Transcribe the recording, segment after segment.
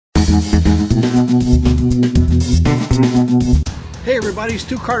everybody,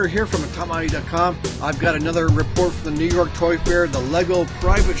 Stu Carter here from Atomahobby.com. I've got another report from the New York Toy Fair, the LEGO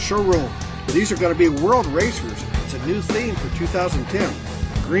Private Showroom. These are going to be World Racers. It's a new theme for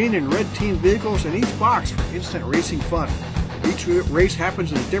 2010. Green and red team vehicles in each box for instant racing fun. Each race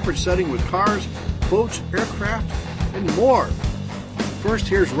happens in a different setting with cars, boats, aircraft, and more. First,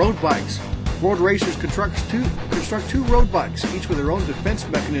 here's road bikes. World Racers construct two road bikes, each with their own defense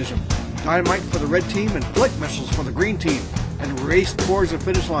mechanism. Dynamite for the red team and flick missiles for the green team, and race towards the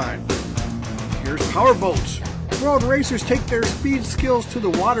finish line. Here's power boats. World Racers take their speed skills to the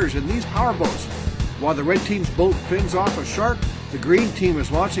waters in these power boats. While the red team's boat fends off a shark, the green team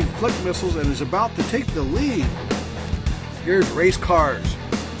is launching flick missiles and is about to take the lead. Here's race cars.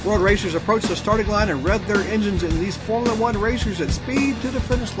 World Racers approach the starting line and rev their engines in these Formula One racers at speed to the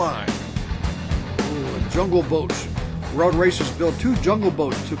finish line. Ooh, jungle boats. World Racers build two jungle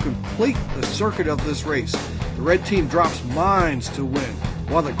boats to complete the circuit of this race. The red team drops mines to win,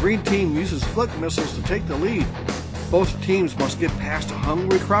 while the green team uses flick missiles to take the lead. Both teams must get past a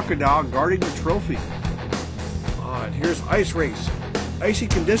hungry crocodile guarding the trophy. And here's Ice Race. Icy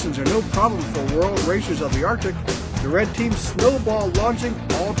conditions are no problem for World Racers of the Arctic. The red team's snowball launching,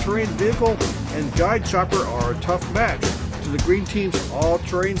 all-terrain vehicle, and guide chopper are a tough match to the green team's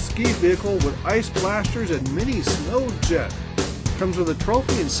all-terrain ski vehicle with ice blasters and mini snow jet. Comes with a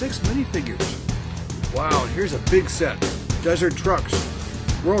trophy and 6 minifigures. Wow, here's a big set. Desert trucks.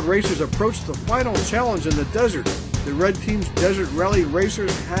 World Racers approach the final challenge in the desert. The red team's Desert Rally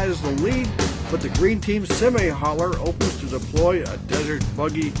Racers has the lead, but the green team's semi-hauler opens to deploy a desert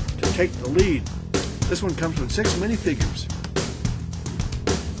buggy to take the lead. This one comes with 6 minifigures.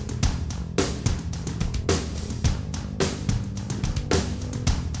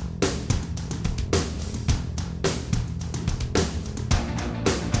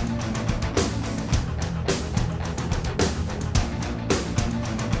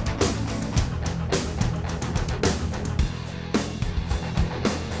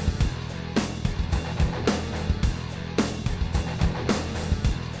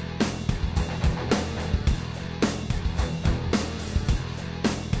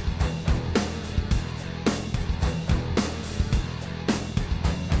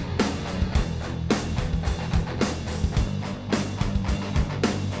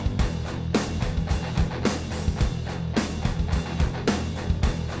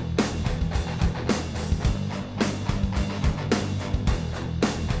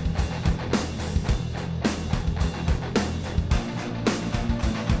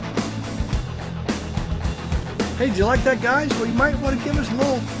 Hey, did you like that, guys? Well, you might want to give us a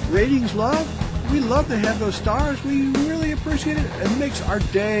little ratings love. We love to have those stars. We really appreciate it. It makes our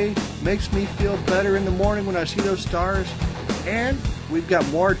day, makes me feel better in the morning when I see those stars. And we've got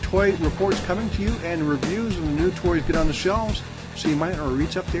more toy reports coming to you and reviews when the new toys get on the shelves. So you might want to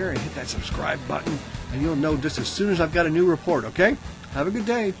reach up there and hit that subscribe button, and you'll know just as soon as I've got a new report, okay? Have a good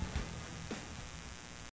day.